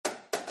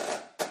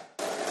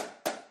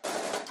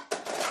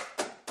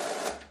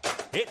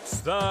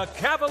It's the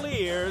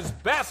Cavaliers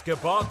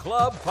Basketball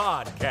Club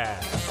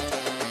Podcast.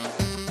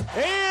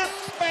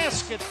 It's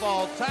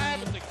basketball time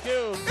at the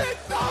Cube.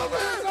 It's over!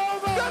 It's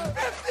over! The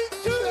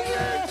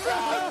 52-year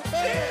drought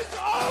is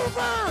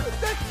over!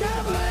 The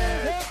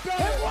Cavaliers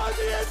have won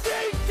the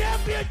NBA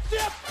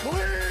championship!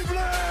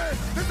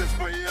 Cleveland, this is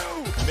for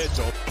you!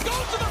 Mitchell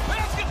goes to the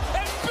basket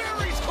and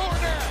buries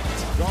Cornette.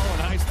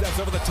 Garland high steps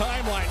over the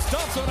timeline,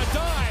 stumps on a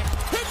dime,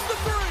 hits the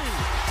three.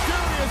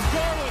 Darius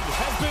Garland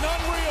has been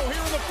unreal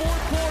here in the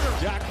fourth quarter.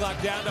 Shot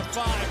clock down to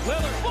 5.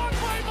 Lillard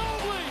blocked by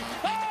Mobley.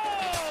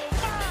 Oh,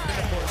 my!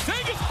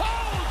 Take us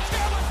home,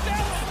 Allen,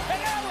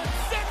 and Allen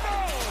said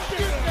no.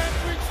 Get that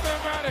big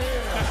stuff out of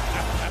here.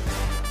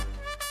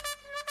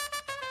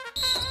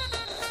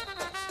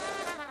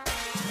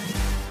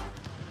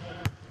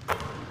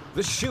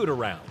 The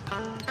shoot-around.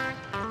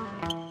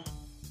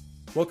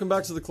 Welcome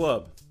back to the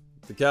club.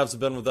 The Cavs have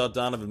been without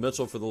Donovan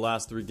Mitchell for the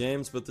last 3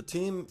 games, but the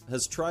team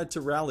has tried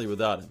to rally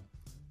without him.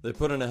 They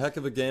put in a heck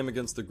of a game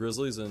against the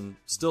Grizzlies and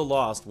still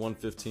lost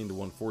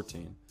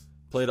 115-114.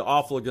 Played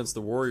awful against the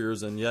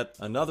Warriors and yet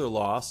another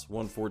loss,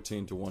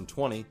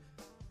 114-120,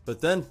 but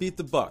then beat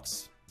the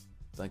Bucks.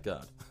 Thank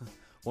God.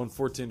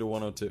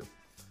 114-102.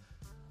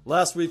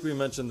 Last week we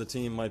mentioned the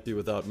team might be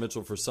without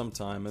Mitchell for some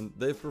time, and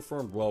they've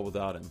performed well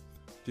without him.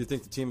 Do you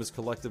think the team has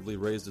collectively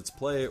raised its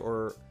play,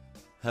 or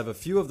have a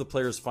few of the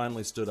players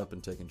finally stood up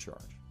and taken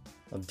charge?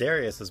 Well,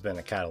 Darius has been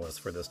a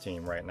catalyst for this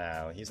team right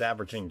now. He's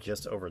averaging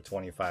just over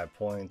 25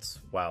 points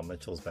while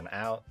Mitchell's been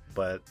out.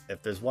 But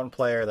if there's one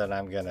player that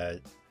I'm going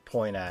to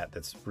point at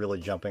that's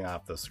really jumping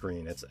off the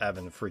screen, it's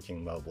Evan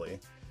freaking Mobley.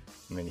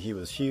 I mean, he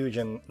was huge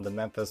in the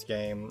Memphis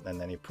game, and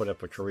then he put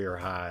up a career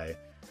high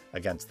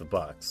against the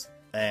Bucks.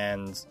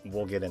 And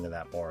we'll get into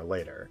that more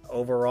later.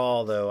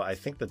 Overall, though, I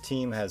think the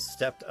team has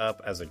stepped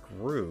up as a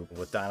group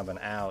with Donovan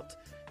out,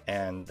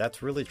 and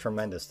that's really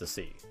tremendous to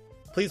see.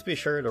 Please be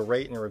sure to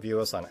rate and review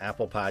us on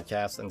Apple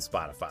Podcasts and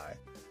Spotify,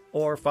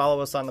 or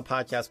follow us on the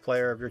podcast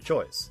player of your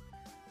choice.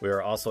 We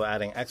are also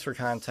adding extra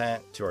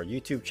content to our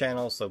YouTube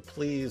channel, so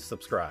please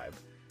subscribe.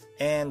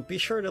 And be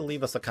sure to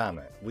leave us a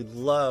comment. We'd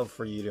love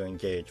for you to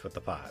engage with the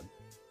pod.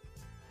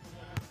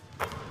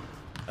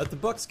 At the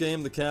Bucks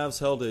game, the Cavs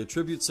held a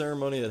tribute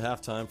ceremony at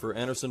halftime for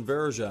Anderson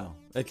Varejao,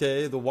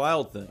 aka the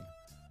Wild Thing.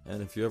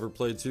 And if you ever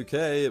played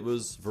 2K, it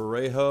was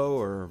Varejo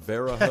or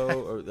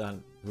Varajo, or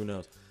who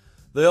knows.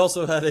 They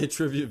also had a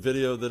tribute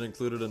video that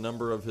included a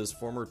number of his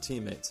former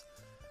teammates.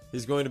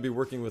 He's going to be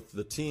working with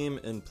the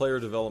team in player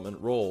development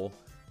role.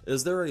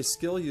 Is there a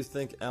skill you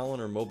think Allen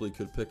or Mobley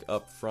could pick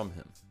up from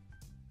him?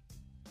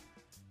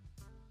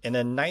 In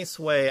a nice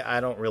way, I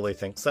don't really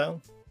think so.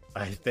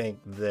 I think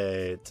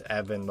that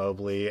Evan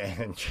Mobley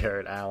and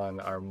Jarrett Allen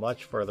are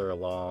much further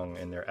along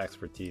in their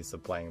expertise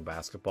of playing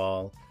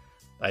basketball.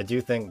 I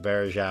do think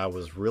Varejao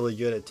was really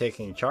good at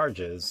taking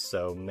charges,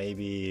 so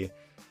maybe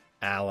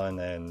Allen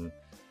and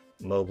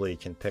Mobley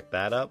can pick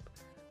that up.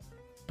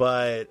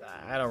 But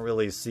I don't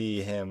really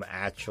see him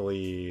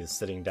actually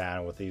sitting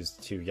down with these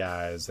two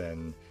guys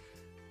and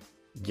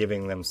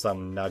giving them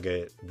some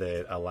nugget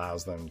that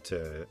allows them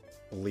to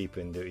leap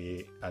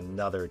into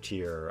another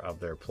tier of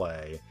their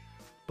play.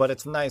 But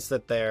it's nice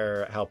that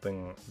they're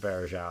helping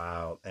Varejao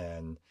out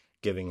and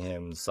giving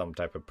him some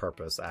type of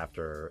purpose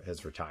after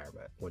his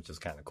retirement, which is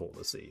kind of cool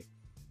to see.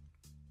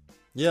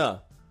 Yeah.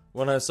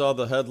 When I saw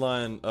the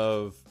headline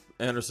of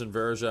Anderson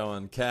Varejao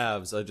and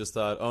Cavs, I just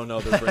thought, oh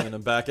no, they're bringing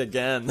him back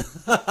again.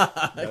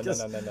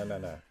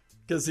 No.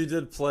 Because he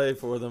did play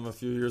for them a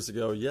few years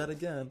ago yet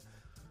again.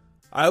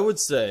 I would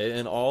say,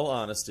 in all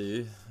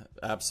honesty,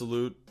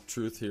 absolute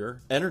truth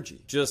here,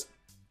 energy. Just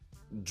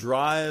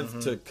drive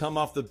to come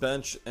off the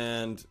bench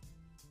and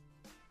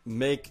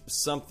make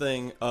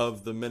something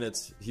of the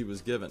minutes he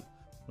was given.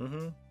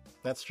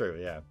 That's true,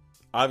 yeah.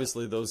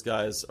 Obviously, those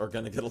guys are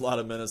going to get a lot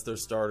of minutes. They're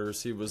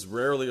starters. He was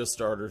rarely a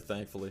starter,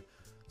 thankfully.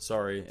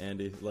 Sorry,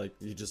 Andy.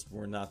 You just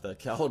were not that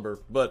caliber.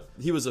 But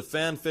he was a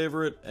fan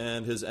favorite,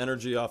 and his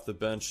energy off the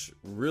bench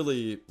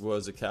really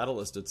was a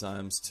catalyst at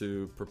times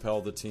to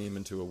propel the team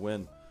into a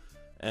win.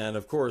 And,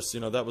 of course,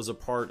 that was a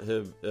part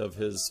of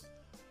his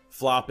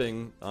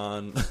flopping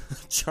on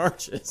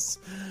charges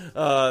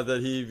that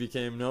he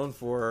became known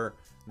for,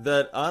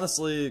 that,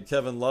 honestly,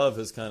 Kevin Love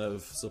has kind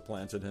of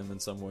supplanted him in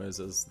some ways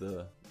as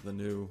the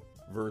new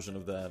version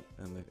of that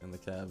in the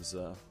Cavs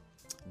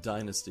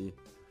dynasty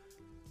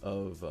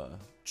of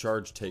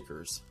charge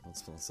takers.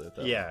 Let's say it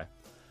that way.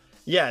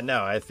 Yeah,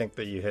 no, I think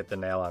that you hit the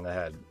nail on the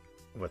head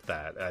with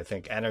that. I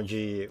think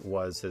energy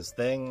was his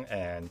thing,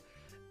 and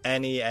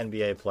any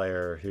NBA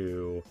player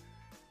who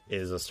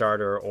is a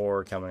starter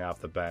or coming off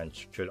the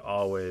bench should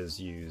always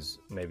use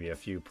maybe a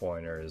few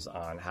pointers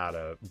on how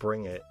to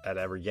bring it at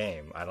every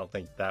game. I don't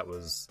think that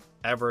was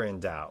ever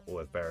in doubt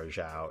with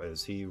Varejao,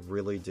 as he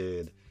really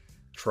did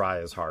try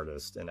his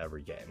hardest in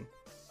every game.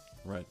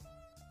 Right.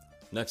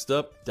 Next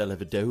up,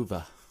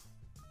 Dellavedova.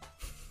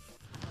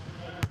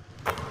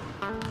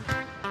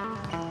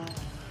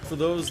 For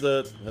those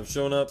that have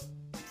shown up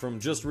from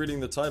just reading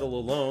the title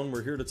alone,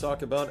 we're here to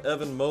talk about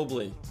Evan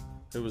Mobley,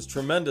 who was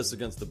tremendous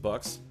against the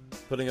Bucks,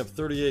 putting up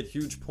 38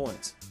 huge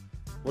points.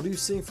 What are you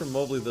seeing from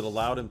Mobley that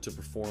allowed him to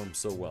perform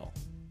so well?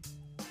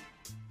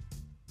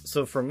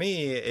 So for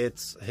me,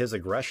 it's his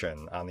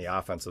aggression on the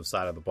offensive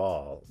side of the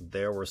ball.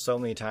 There were so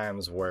many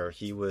times where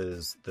he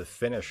was the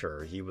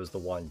finisher. He was the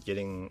one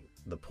getting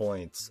the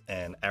points,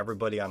 and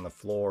everybody on the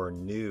floor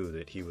knew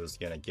that he was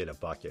going to get a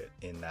bucket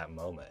in that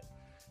moment.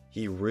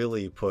 He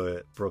really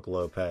put Brook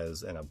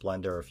Lopez in a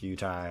blender a few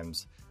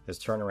times. His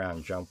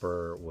turnaround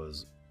jumper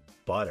was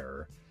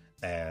butter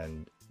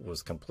and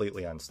was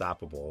completely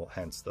unstoppable,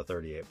 hence the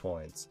 38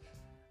 points.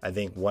 I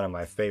think one of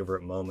my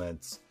favorite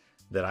moments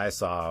that I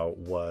saw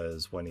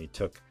was when he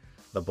took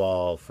the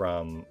ball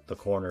from the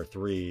corner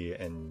three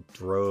and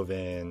drove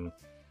in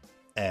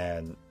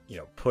and,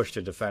 pushed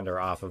a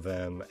defender off of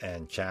him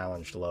and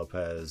challenged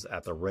Lopez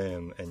at the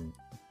rim and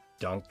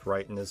dunked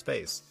right in his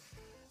face.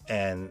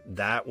 And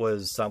that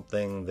was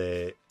something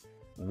that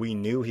we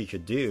knew he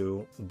could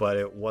do, but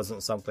it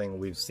wasn't something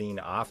we've seen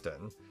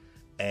often.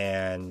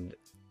 And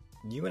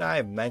you and I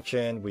have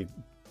mentioned, we've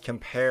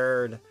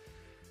compared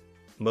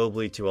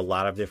Mobley to a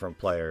lot of different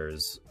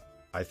players.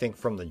 I think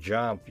from the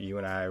jump, you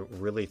and I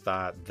really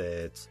thought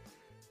that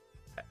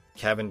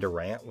Kevin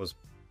Durant was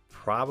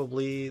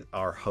probably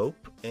our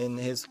hope in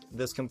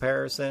this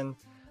comparison.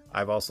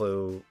 I've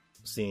also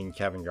seen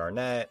Kevin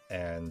Garnett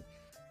and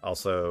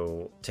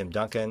also Tim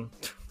Duncan,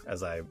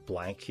 as I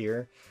blank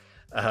here.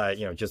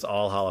 Just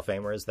all Hall of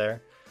Famers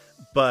there.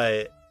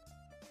 But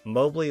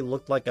Mobley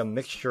looked like a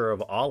mixture of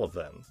all of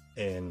them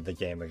in the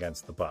game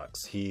against the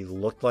Bucks. He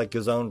looked like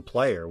his own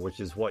player, which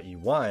is what you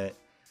want,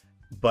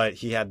 but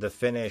he had the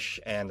finish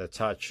and the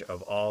touch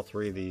of all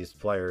three of these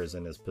players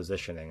in his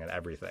positioning and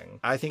everything.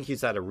 I think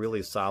he's had a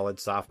really solid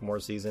sophomore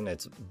season.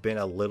 It's been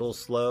a little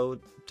slow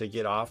to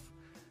get off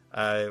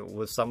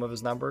with some of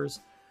his numbers,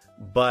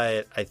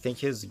 but I think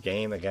his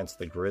game against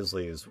the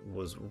Grizzlies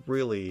was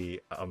really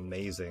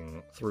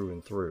amazing through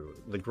and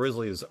through. The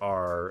Grizzlies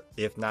are,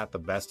 if not the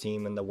best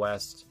team in the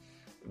West,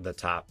 the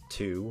top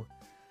two,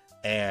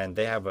 and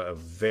they have a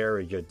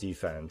very good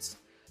defense.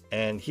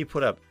 And he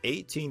put up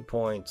 18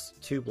 points,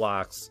 2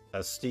 blocks,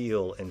 a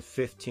steal, and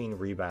 15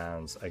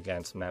 rebounds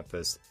against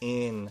Memphis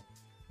in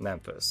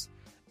Memphis.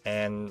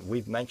 And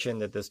we've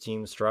mentioned that this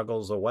team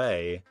struggles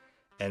away,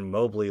 and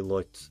Mobley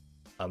looked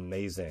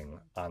amazing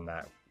on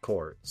that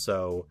court.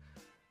 So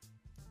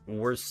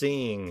we're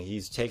seeing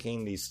he's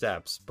taking these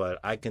steps, but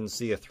I can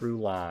see a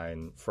through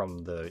line from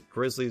the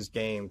Grizzlies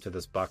game to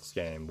this Bucks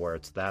game where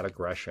it's that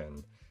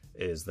aggression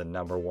is the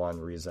number one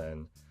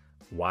reason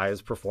why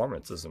his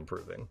performance is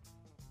improving.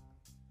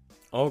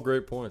 All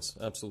great points,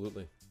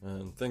 absolutely,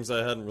 and things I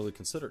hadn't really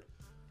considered.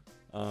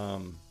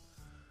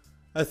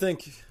 I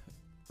think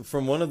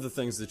from one of the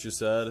things that you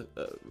said,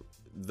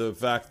 the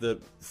fact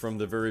that from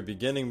the very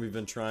beginning we've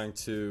been trying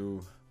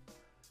to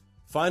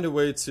find a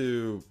way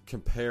to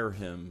compare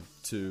him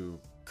to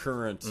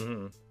current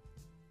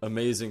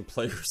amazing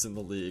players in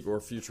the league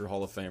or future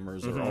Hall of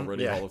Famers or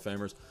already Hall of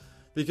Famers,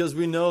 because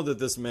we know that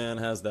this man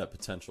has that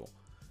potential.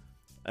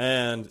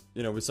 And,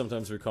 we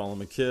sometimes we call him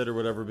a kid or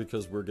whatever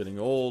because we're getting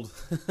old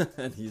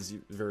and he's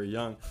very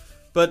young.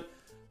 But,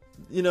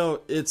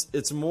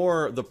 it's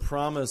more the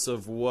promise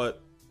of what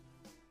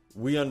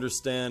we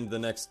understand the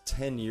next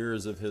 10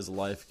 years of his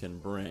life can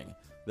bring.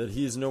 That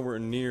he's nowhere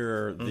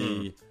near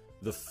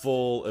the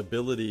full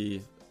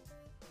ability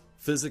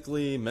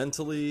physically,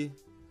 mentally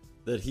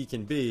that he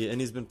can be.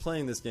 And he's been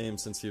playing this game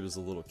since he was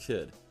a little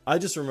kid. I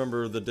just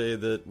remember the day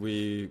that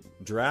we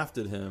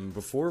drafted him,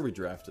 before we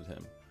drafted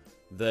him.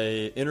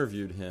 They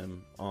interviewed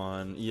him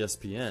on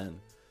ESPN,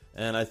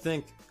 and I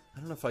don't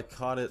know if I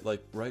caught it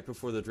like right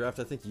before the draft.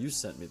 I think you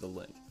sent me the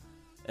link,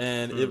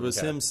 and it was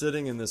him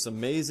sitting in this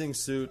amazing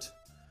suit,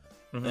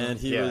 and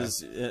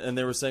and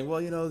they were saying,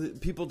 well,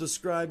 people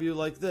describe you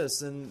like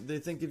this, and they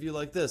think of you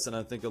like this, and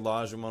I think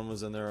Olajuwon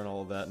was in there and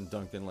all of that, and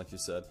Duncan, like you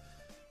said,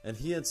 and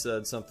he had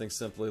said something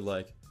simply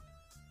like,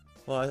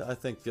 well, I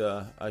think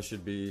I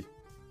should be,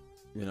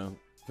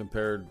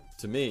 compared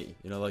to me,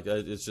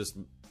 it's just.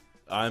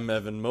 I'm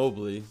Evan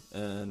Mobley,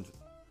 and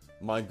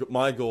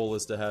my goal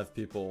is to have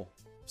people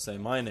say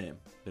my name.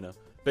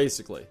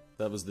 Basically,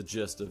 that was the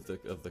gist of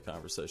the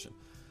conversation.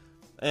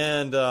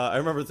 And I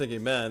remember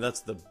thinking, man,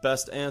 that's the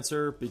best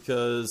answer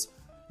because,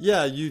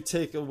 you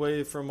take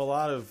away from a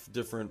lot of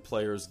different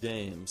players'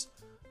 games,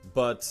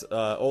 but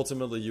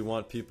ultimately you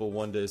want people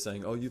one day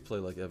saying, "Oh, you play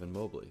like Evan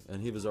Mobley,"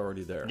 and he was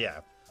already there. Yeah.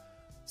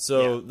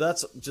 So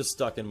that's just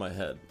stuck in my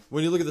head.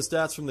 When you look at the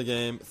stats from the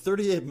game,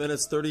 38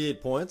 minutes,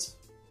 38 points.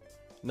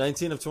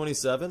 19 of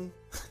 27,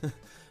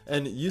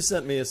 and you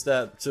sent me a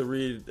stat to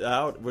read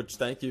out, which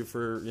thank you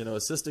for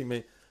assisting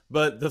me.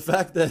 But the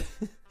fact that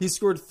he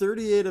scored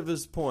 38 of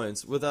his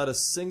points without a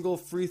single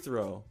free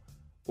throw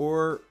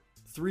or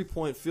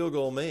 3-point field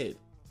goal made,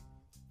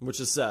 which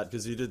is sad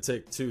because he did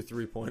take 2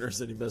 3-pointers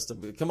and he missed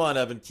them. Come on,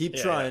 Evan, keep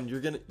trying. You're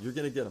gonna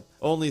get them.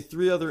 Only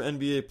 3 other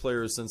NBA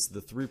players since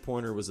the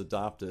 3-pointer was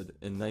adopted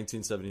in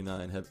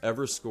 1979 have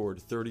ever scored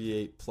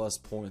 38 plus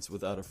points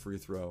without a free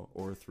throw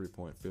or a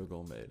 3-point field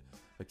goal made.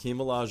 Hakeem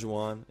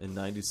Olajuwon in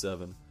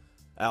 97,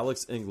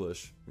 Alex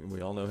English,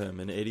 we all know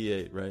him, in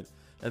 88, right?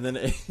 and then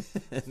in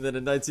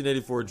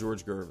 1984,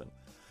 George Gervin.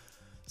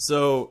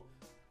 So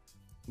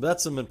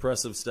that's some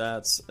impressive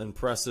stats,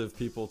 impressive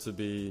people to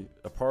be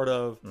a part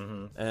of.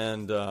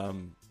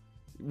 And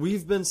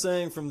we've been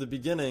saying from the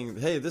beginning,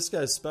 hey, this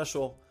guy's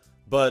special,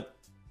 but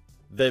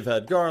they've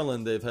had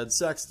Garland, they've had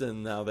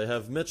Sexton, now they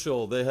have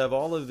Mitchell, they have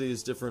all of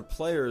these different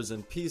players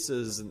and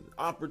pieces and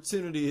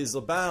opportunities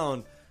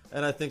abound,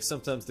 and I think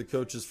sometimes the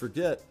coaches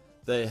forget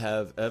they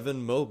have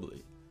Evan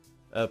Mobley,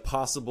 a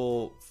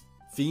possible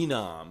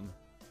phenom,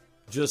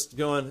 just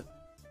going,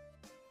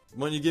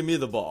 when you give me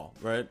the ball,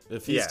 right?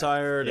 If he's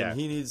tired and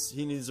he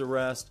needs a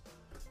rest,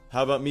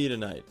 how about me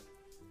tonight?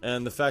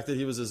 And the fact that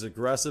he was as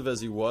aggressive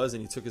as he was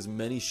and he took as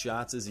many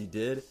shots as he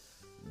did,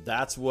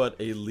 that's what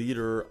a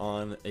leader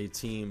on a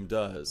team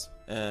does.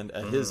 And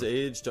at his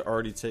age, to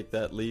already take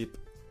that leap,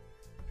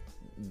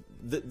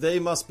 they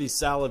must be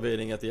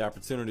salivating at the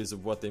opportunities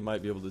of what they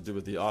might be able to do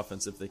with the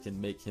offense if they can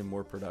make him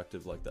more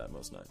productive like that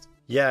most nights.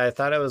 Yeah, I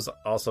thought it was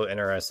also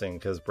interesting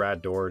because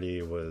Brad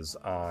Daugherty was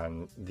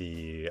on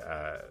the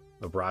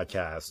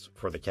broadcast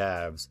for the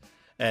Cavs.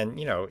 And,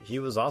 you know, he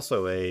was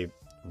also a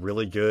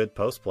really good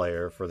post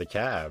player for the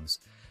Cavs.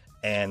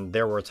 And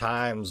there were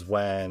times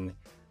when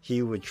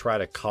he would try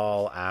to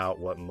call out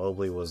what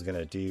Mobley was going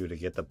to do to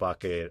get the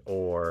bucket,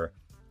 or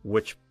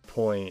which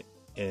point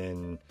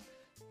in,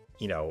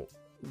 you know,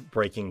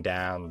 breaking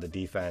down the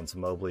defense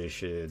Mobley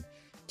should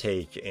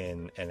take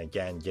in, and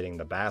again, getting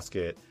the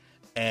basket.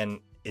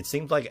 And it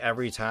seemed like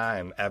every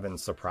time Evan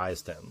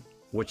surprised him,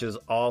 which is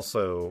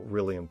also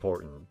really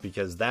important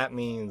because that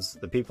means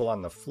the people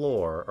on the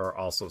floor are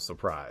also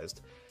surprised.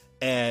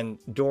 And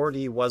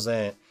Daugherty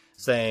wasn't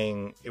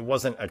saying, it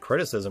wasn't a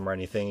criticism or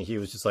anything. He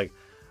was just like,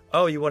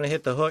 oh, you want to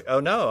hit the hook?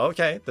 Oh, no.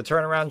 Okay. The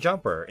turnaround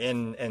jumper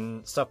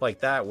and stuff like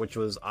that, which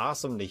was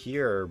awesome to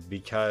hear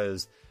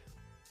because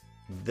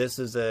this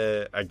is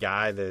a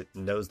guy that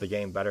knows the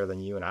game better than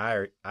you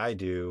and I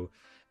do,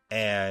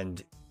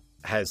 and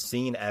has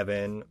seen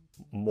Evan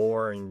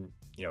more in,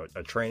 you know,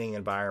 a training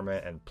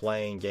environment and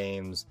playing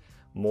games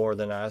more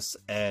than us.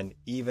 And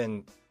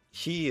even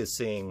he is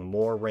seeing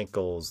more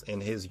wrinkles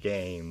in his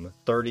game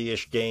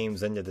 30-ish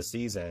games into the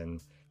season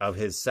of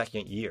his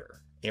second year.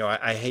 You know,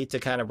 I hate to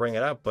kind of bring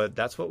it up, but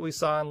that's what we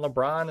saw in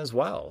LeBron as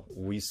well.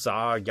 We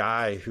saw a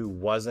guy who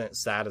wasn't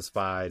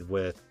satisfied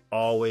with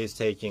always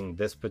taking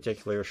this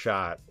particular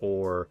shot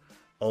or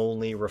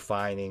only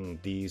refining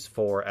these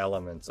 4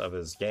 elements of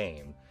his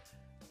game.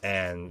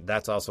 And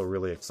that's also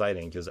really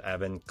exciting because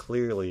Evan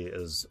clearly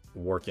is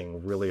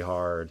working really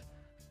hard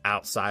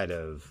outside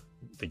of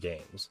the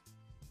games.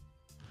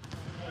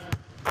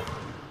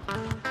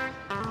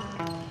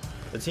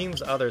 The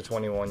team's other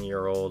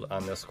 21-year-old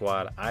on this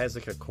squad,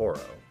 Isaac Okoro,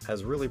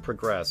 has really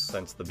progressed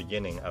since the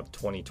beginning of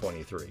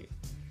 2023.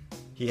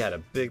 He had a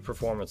big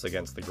performance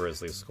against the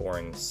Grizzlies,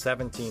 scoring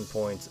 17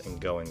 points and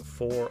going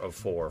 4 of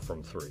 4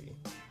 from 3.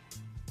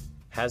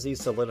 Has he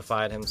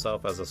solidified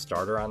himself as a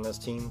starter on this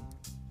team?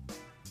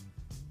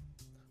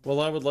 Well,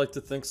 I would like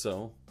to think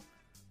so,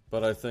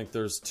 but I think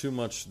there's too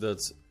much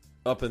that's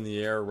up in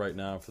the air right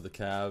now for the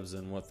Cavs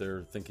and what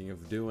they're thinking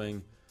of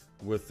doing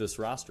with this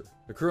roster.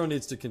 Okoro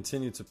needs to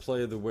continue to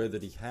play the way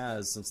that he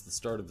has since the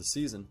start of the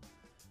season.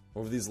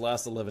 Over these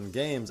last 11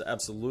 games,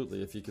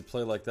 absolutely. If he could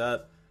play like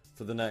that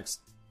for the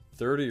next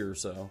 30 or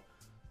so,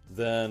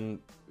 then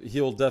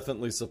he'll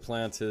definitely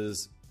supplant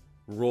his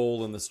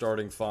role in the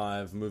starting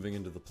 5 moving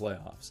into the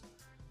playoffs.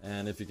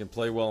 And if he can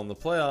play well in the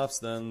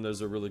playoffs, then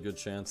there's a really good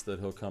chance that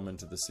he'll come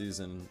into the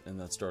season in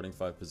that starting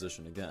 5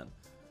 position again.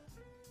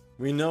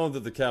 We know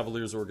that the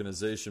Cavaliers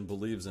organization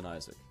believes in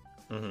Isaac.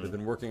 They've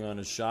been working on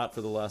his shot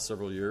for the last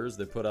several years.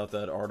 They put out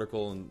that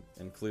article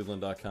in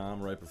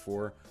Cleveland.com right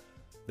before.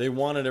 They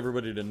wanted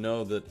everybody to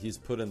know that he's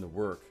put in the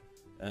work,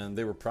 and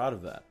they were proud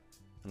of that.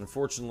 And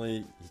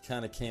unfortunately, he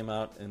kind of came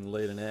out and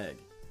laid an egg.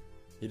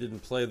 He didn't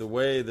play the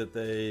way that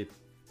they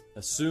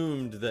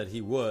assumed that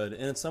he would,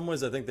 and in some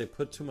ways I think they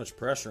put too much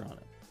pressure on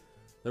him.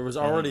 There was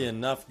already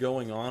enough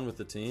going on with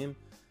the team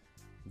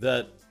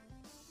that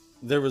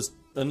there was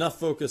enough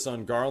focus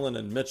on Garland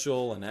and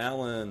Mitchell and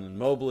Allen and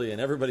Mobley and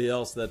everybody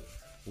else that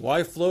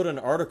why float an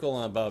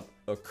article about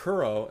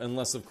Okoro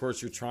unless, of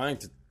course, you're trying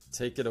to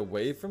take it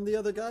away from the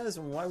other guys?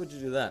 And why would you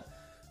do that?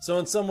 So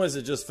in some ways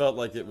it just felt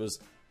like it was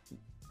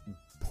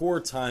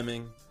poor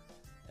timing,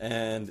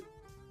 and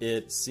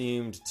it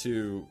seemed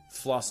to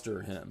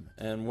fluster him.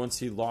 And once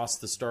he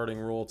lost the starting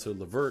role to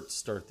LeVert to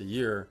start the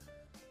year,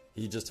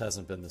 he just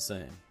hasn't been the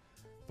same.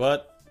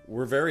 But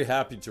we're very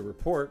happy to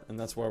report, and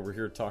that's why we're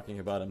here talking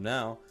about him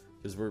now,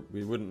 because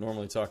we wouldn't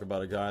normally talk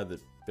about a guy that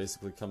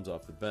basically comes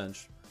off the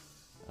bench,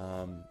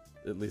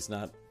 at least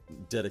not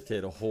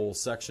dedicate a whole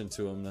section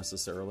to him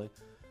necessarily.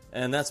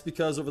 And that's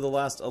because over the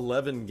last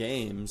 11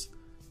 games,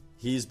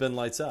 he's been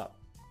lights out.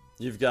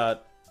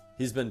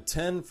 He's been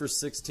 10 for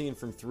 16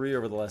 from 3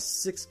 over the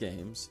last 6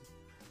 games.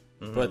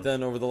 But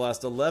then over the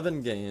last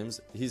 11 games,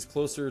 he's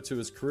closer to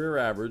his career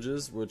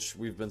averages, which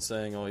we've been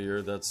saying all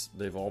year,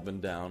 they've all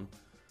been down.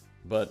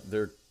 But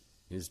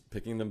he's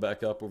picking them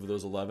back up over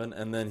those 11.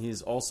 And then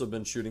he's also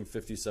been shooting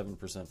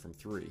 57% from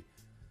 3.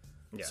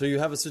 Yeah. So you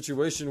have a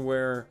situation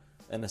where,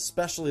 and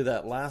especially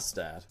that last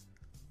stat,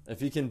 if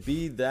he can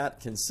be that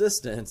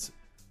consistent,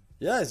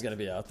 yeah, he's going to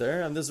be out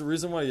there. And there's a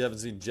reason why you haven't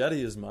seen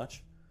Jetty as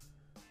much.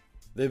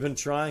 They've been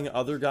trying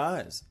other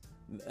guys.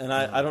 And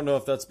I don't know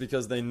if that's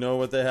because they know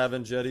what they have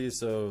in Jetty,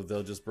 so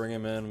they'll just bring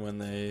him in when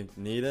they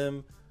need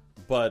him.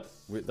 But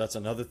that's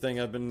another thing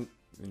I've been,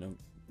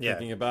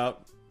 thinking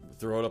about.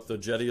 Throw it up the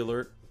Jetty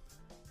alert.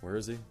 Where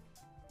is he?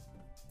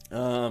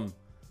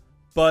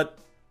 But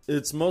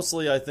it's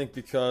mostly, I think,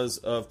 because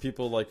of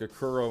people like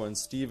Okoro and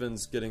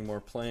Stevens getting more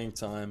playing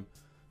time.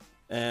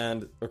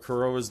 And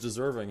Okoro is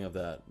deserving of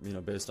that,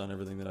 based on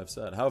everything that I've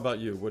said. How about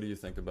you? What do you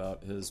think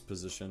about his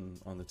position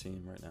on the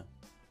team right now?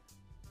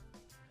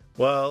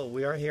 Well,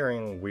 we are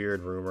hearing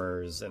weird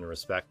rumors in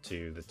respect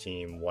to the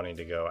team wanting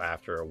to go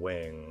after a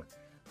wing,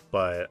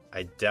 but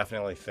I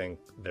definitely think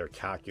their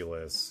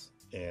calculus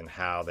in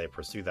how they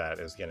pursue that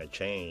is going to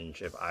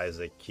change if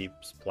Isaac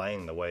keeps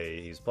playing the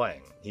way he's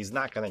playing. He's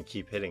not going to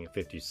keep hitting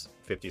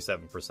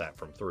 57%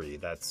 from three.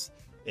 That's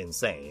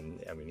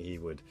insane. I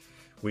mean,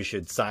 we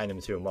should sign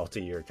him to a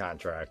multi-year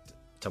contract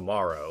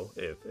tomorrow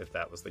if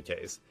that was the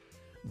case.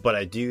 But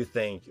I do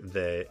think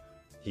that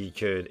he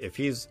could, if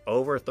he's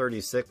over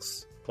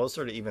 36,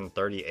 closer to even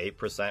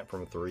 38%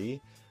 from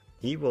three,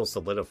 he will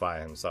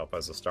solidify himself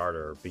as a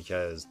starter,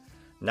 because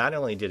not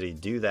only did he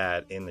do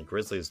that in the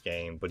Grizzlies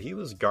game, but he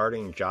was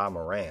guarding Ja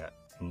Morant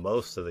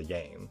most of the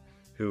game,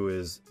 who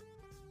is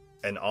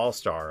an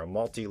all-star, a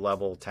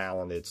multi-level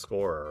talented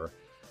scorer.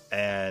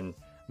 And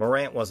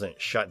Morant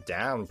wasn't shut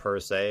down per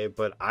se,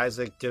 but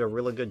Isaac did a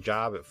really good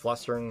job at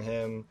flustering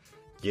him,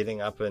 getting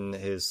up in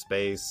his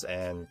space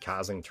and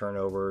causing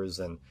turnovers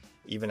and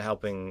even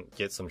helping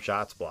get some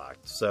shots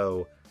blocked.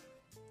 So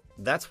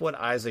that's what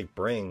Isaac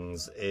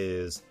brings,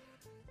 is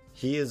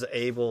he is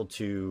able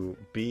to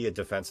be a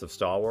defensive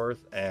stalwart,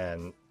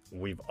 and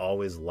we've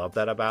always loved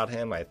that about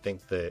him. I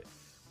think that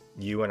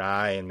you and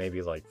I and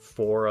maybe like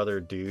 4 other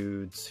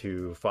dudes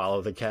who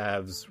follow the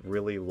Cavs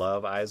really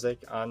love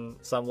Isaac on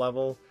some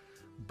level,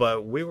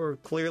 but we were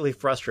clearly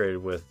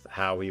frustrated with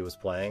how he was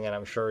playing, and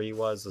I'm sure he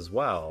was as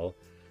well.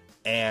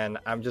 And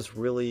I'm just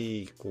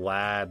really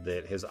glad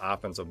that his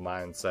offensive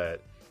mindset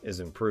is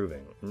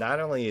improving. Not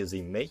only is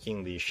he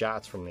making these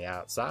shots from the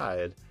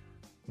outside,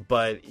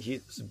 but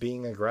he's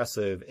being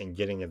aggressive in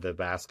getting to the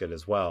basket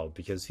as well,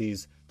 because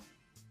he's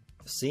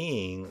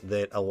seeing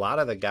that a lot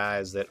of the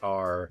guys that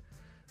are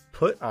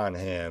put on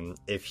him,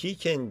 if he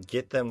can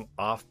get them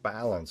off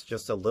balance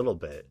just a little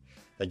bit,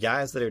 the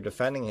guys that are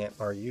defending him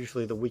are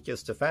usually the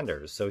weakest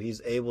defenders. So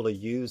he's able to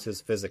use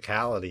his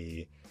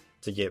physicality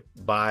to get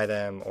by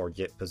them or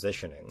get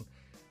positioning.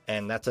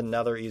 And that's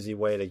another easy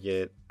way to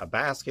get a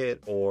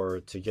basket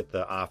or to get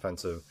the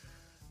offensive,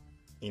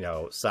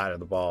 side of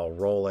the ball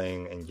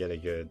rolling and get a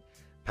good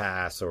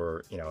pass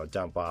or, a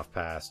dump off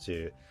pass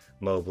to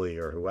Mobley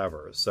or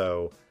whoever.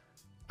 So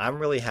I'm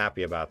really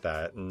happy about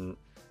that. And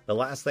the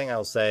last thing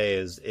I'll say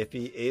is, if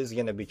he is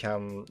going to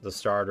become the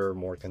starter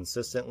more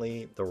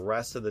consistently, the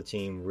rest of the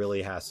team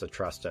really has to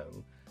trust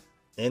him.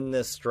 In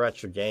this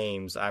stretch of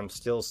games, I'm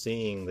still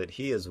seeing that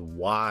he is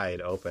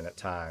wide open at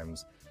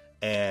times,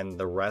 and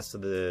the rest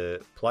of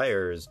the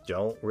players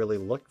don't really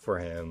look for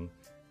him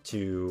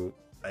to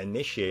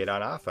initiate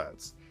on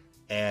offense.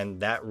 And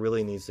that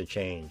really needs to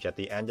change. At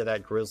the end of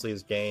that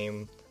Grizzlies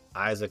game,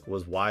 Isaac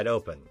was wide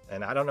open.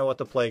 And I don't know what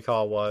the play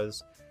call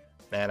was.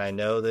 And I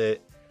know that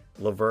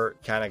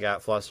LeVert kind of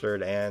got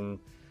flustered and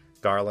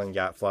Garland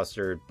got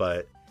flustered,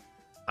 but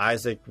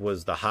Isaac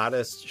was the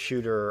hottest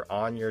shooter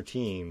on your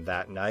team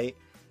that night,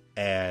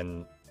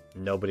 and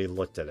nobody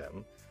looked at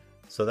him.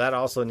 So that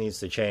also needs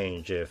to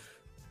change if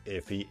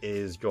he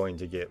is going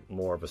to get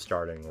more of a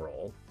starting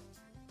role.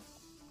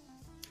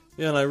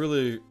 Yeah, and I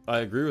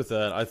agree with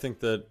that. I think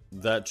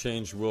that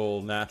change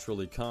will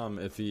naturally come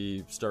if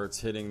he starts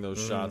hitting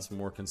those shots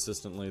more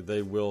consistently.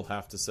 They will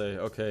have to say,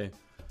 okay,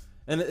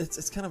 and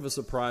it's kind of a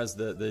surprise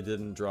that they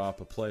didn't draw up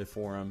a play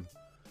for him.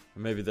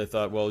 Maybe they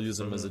thought, well, use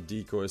him as a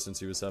decoy since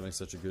he was having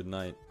such a good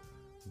night.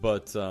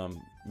 But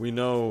we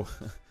know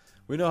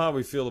how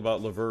we feel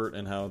about LeVert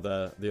and how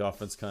the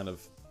offense kind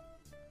of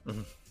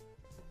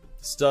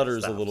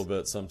stutters a little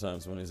bit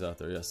sometimes when he's out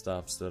there. Yeah,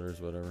 stops,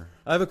 stutters, whatever.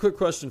 I have a quick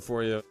question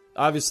for you.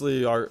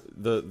 Obviously,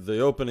 the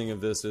opening of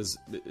this is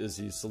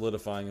he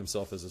solidifying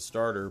himself as a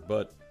starter,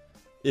 but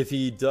if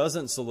he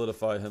doesn't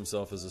solidify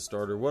himself as a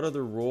starter, what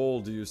other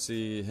role do you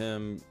see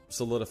him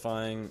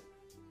solidifying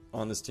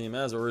on this team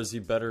as, or is he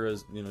better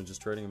as,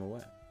 just trading him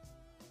away?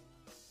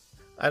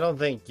 I don't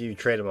think you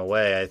trade him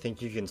away. I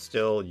think you can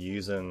still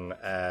use him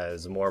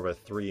as more of a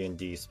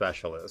 3-and-D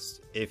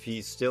specialist. If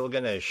he's still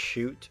going to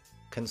shoot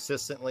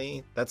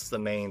consistently, that's the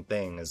main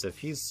thing, is if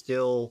he's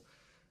still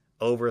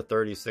over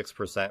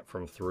 36%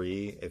 from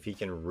three, if he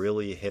can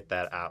really hit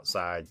that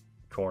outside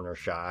corner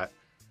shot,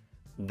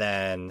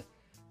 then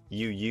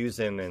you use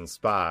him in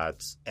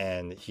spots,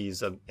 and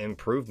he's an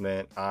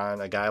improvement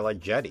on a guy like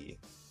Jetty,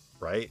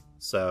 right?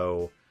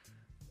 So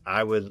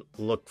I would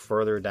look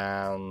further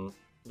down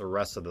the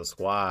rest of the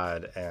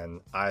squad,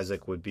 and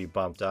Isaac would be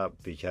bumped up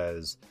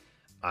because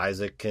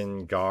Isaac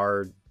can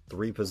guard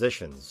three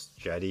positions.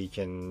 Jetty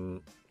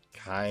can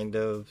kind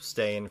of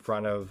stay in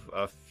front of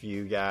a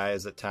few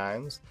guys at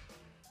times,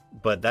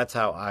 but that's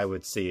how I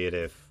would see it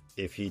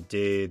if he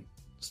did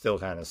still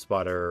kind of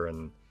sputter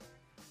and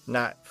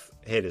not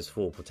hit his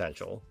full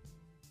potential.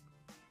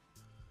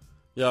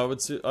 Yeah,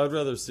 I'd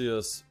rather see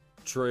us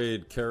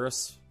trade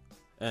Karras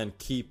and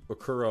keep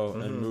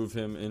Okoro and move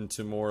him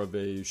into more of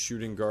a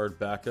shooting guard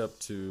backup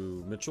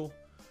to Mitchell,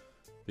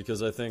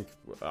 because I think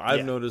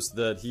I've noticed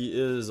that he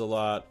is a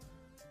lot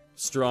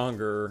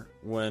stronger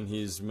when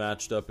he's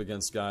matched up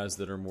against guys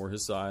that are more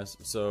his size.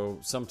 So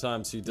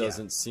sometimes he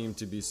doesn't seem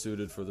to be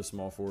suited for the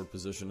small forward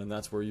position, and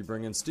that's where you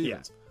bring in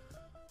Stevens.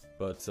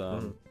 But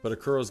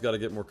Okoro's got to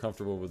get more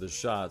comfortable with his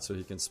shot so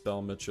he can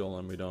spell Mitchell,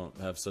 and we don't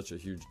have such a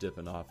huge dip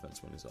in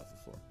offense when he's off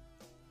the floor.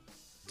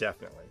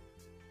 Definitely.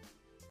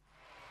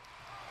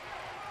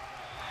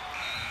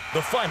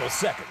 The final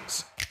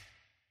seconds.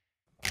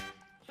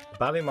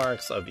 Bobby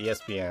Marks of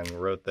ESPN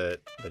wrote that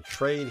the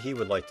trade he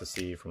would like to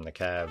see from the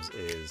Cavs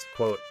is,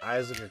 quote,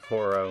 Isaac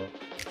Okoro,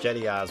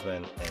 Jetty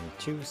Osman, and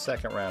 2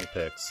 second-round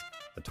picks,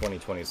 the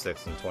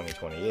 2026 and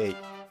 2028,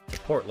 to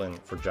Portland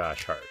for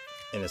Josh Hart.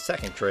 In a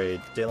second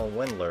trade, Dylan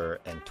Windler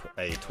and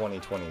a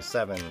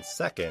 2027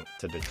 second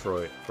to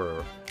Detroit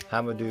for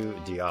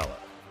Hamidou Diallo.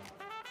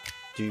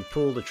 Do you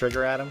pull the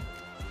trigger at him?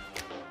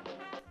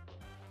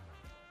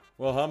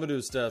 Well,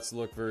 Hamidou's stats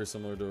look very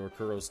similar to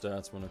Okoro's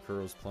stats when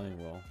Okoro's playing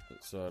well,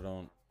 so I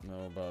don't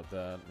know about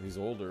that. He's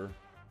older,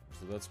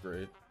 so that's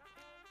great.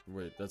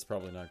 Wait, that's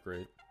probably not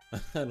great. I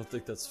don't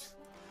think that's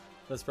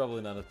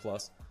probably not a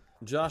plus.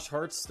 Josh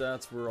Hart's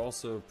stats were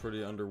also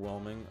pretty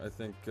underwhelming. I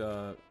think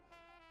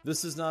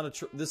this is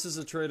not this is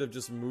a trade of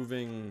just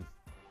moving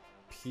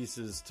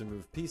pieces to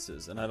move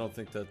pieces, and I don't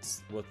think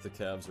that's what the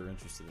Cavs are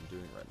interested in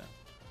doing right now.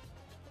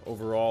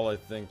 Overall, I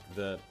think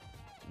that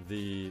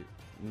the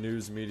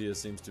news media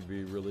seems to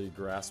be really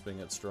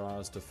grasping at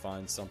straws to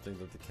find something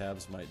that the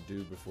Cavs might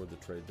do before the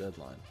trade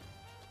deadline.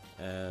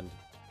 And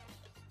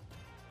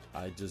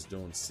I just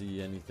don't see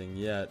anything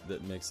yet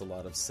that makes a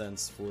lot of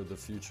sense for the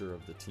future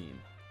of the team.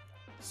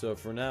 So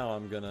for now,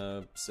 I'm going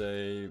to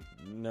say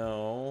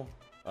no.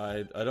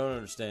 I don't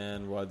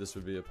understand why this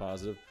would be a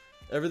positive.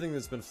 Everything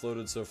that's been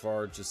floated so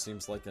far just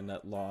seems like a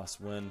net loss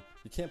when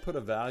you can't put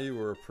a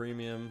value or a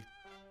premium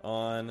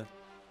on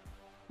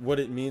what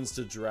it means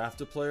to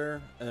draft a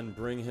player and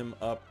bring him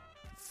up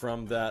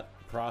from that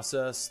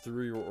process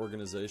through your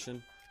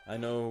organization. I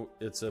know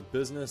it's a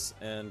business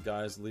and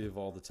guys leave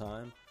all the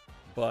time,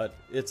 but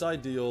it's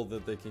ideal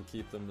that they can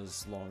keep them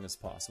as long as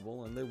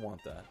possible, and they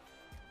want that,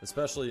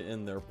 especially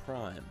in their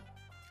prime.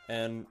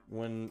 And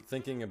when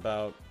thinking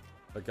about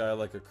a guy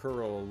like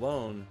Okoro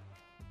alone,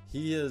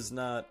 he has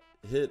not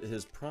hit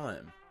his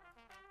prime,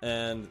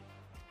 and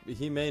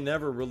he may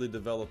never really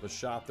develop a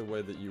shot the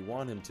way that you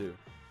want him to.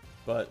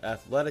 But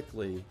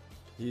athletically,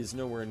 he's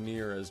nowhere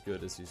near as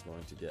good as he's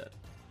going to get.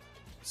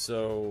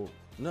 So,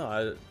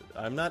 no,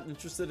 I'm not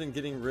interested in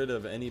getting rid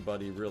of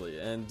anybody, really.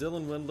 And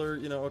Dylan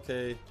Windler,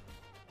 okay,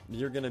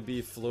 you're going to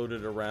be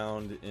floated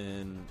around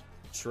in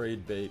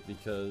trade bait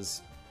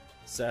because,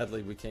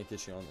 sadly, we can't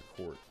get you on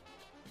the court.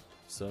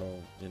 So,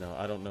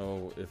 I don't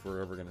know if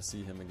we're ever going to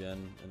see him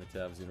again in a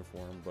Cavs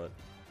uniform, but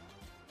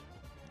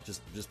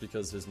just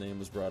because his name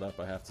was brought up,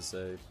 I have to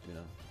say,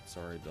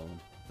 sorry, Dylan,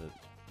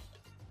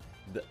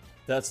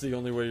 that's the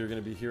only way you're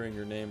going to be hearing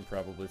your name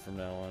probably from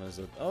now on is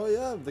that, oh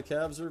yeah, the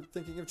Cavs are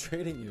thinking of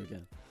trading you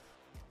again.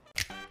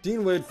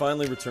 Dean Wade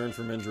finally returned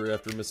from injury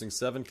after missing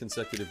 7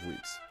 consecutive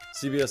weeks.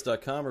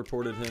 CBS.com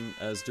reported him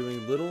as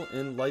doing little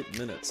in light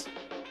minutes.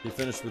 He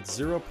finished with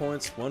 0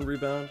 points, 1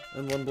 rebound,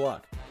 and 1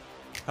 block.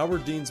 How were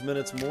Dean's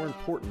minutes more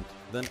important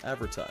than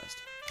advertised?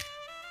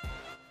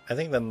 I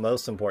think the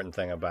most important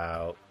thing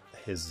about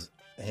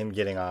him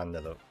getting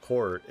onto the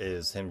court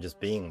is him just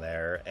being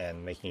there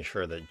and making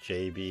sure that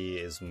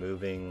JB is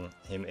moving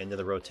him into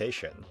the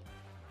rotation.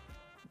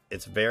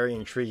 It's very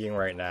intriguing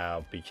right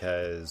now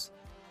because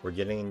we're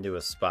getting into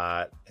a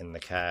spot in the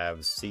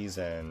Cavs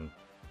season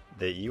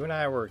that you and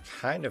I were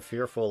kind of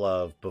fearful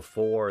of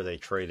before they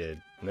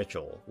traded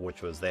Mitchell,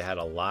 which was they had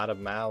a lot of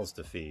mouths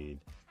to feed.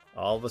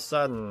 All of a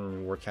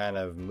sudden, we're kind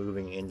of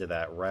moving into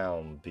that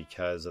realm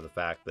because of the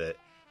fact that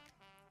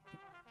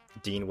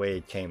Dean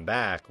Wade came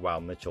back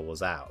while Mitchell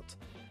was out.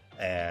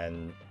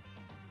 And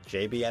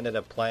JB ended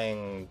up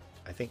playing,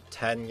 I think,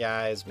 10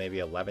 guys, maybe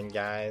 11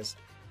 guys.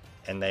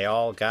 And they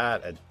all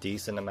got a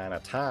decent amount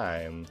of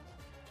time.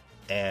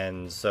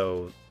 And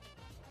so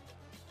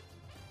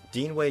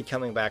Dean Wade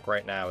coming back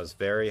right now is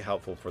very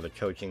helpful for the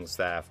coaching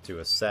staff to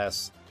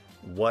assess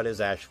what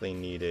is actually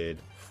needed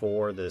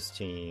for this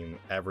team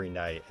every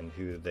night and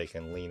who they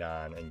can lean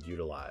on and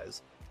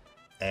utilize.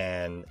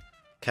 And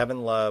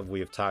Kevin Love, we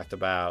have talked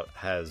about,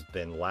 has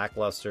been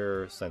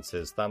lackluster since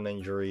his thumb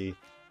injury,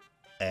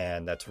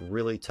 and that's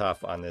really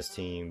tough on this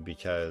team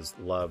because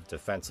Love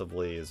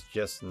defensively is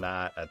just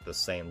not at the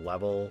same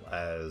level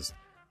as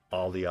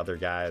all the other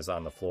guys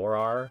on the floor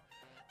are.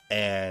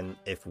 And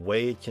if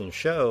Wade can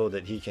show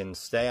that he can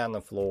stay on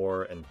the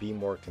floor and be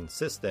more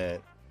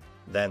consistent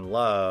than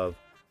Love,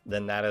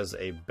 then that is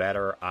a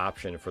better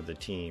option for the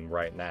team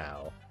right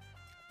now.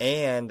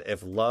 And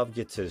if Love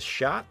gets his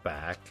shot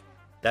back,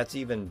 that's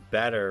even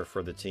better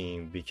for the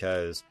team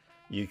because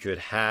you could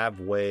have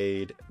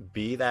Wade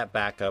be that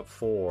backup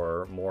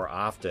 4 more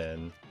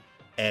often,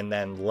 and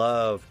then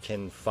Love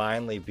can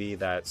finally be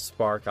that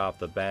spark off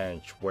the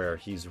bench where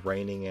he's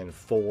raining in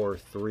 4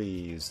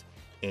 threes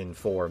in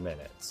 4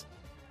 minutes.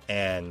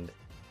 And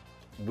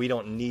we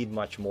don't need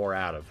much more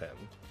out of him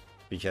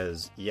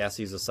because, yes,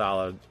 he's a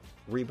solid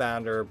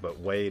rebounder, but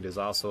Wade is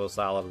also a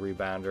solid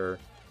rebounder,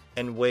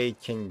 and Wade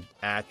can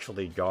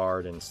actually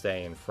guard and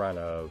stay in front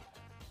of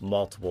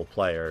multiple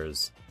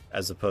players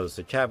as opposed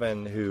to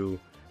Kevin, who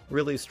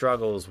really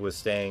struggles with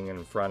staying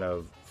in front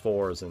of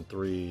 4s and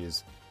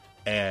 3s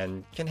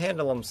and can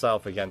handle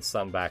himself against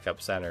some backup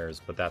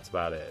centers, but that's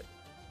about it.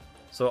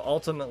 So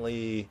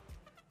ultimately,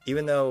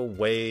 even though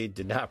Wade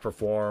did not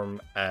perform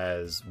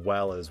as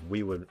well as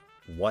we would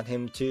want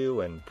him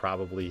to, and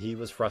probably he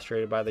was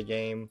frustrated by the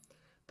game,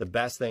 the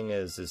best thing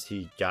is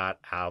he got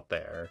out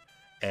there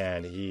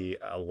and he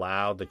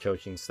allowed the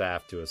coaching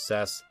staff to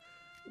assess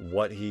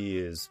what he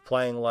is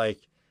playing like,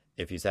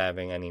 if he's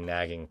having any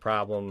nagging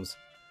problems,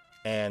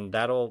 and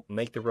that'll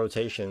make the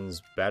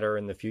rotations better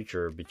in the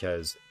future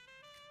because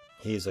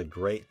he's a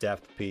great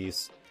depth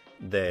piece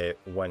that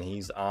when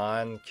he's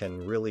on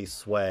can really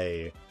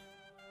sway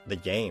the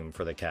game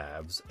for the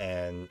Cavs,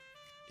 and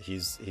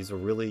he's a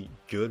really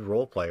good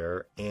role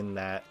player in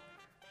that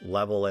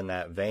level, in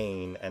that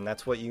vein, and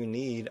that's what you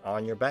need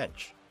on your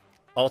bench.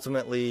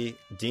 Ultimately,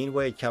 Dean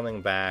Wade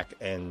coming back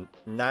and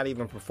not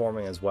even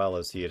performing as well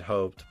as he had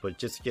hoped, but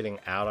just getting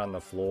out on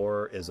the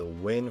floor is a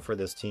win for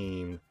this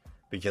team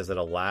because it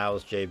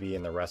allows JB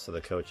and the rest of the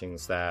coaching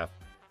staff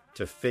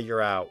to figure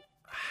out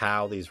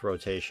how these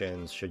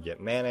rotations should get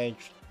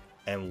managed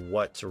and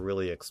what to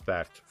really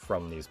expect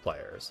from these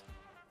players.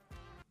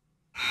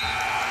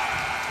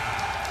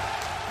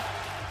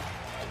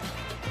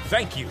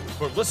 Thank you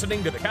for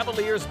listening to the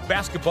Cavaliers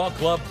Basketball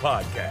Club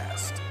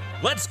podcast.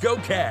 Let's go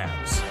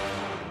Cavs!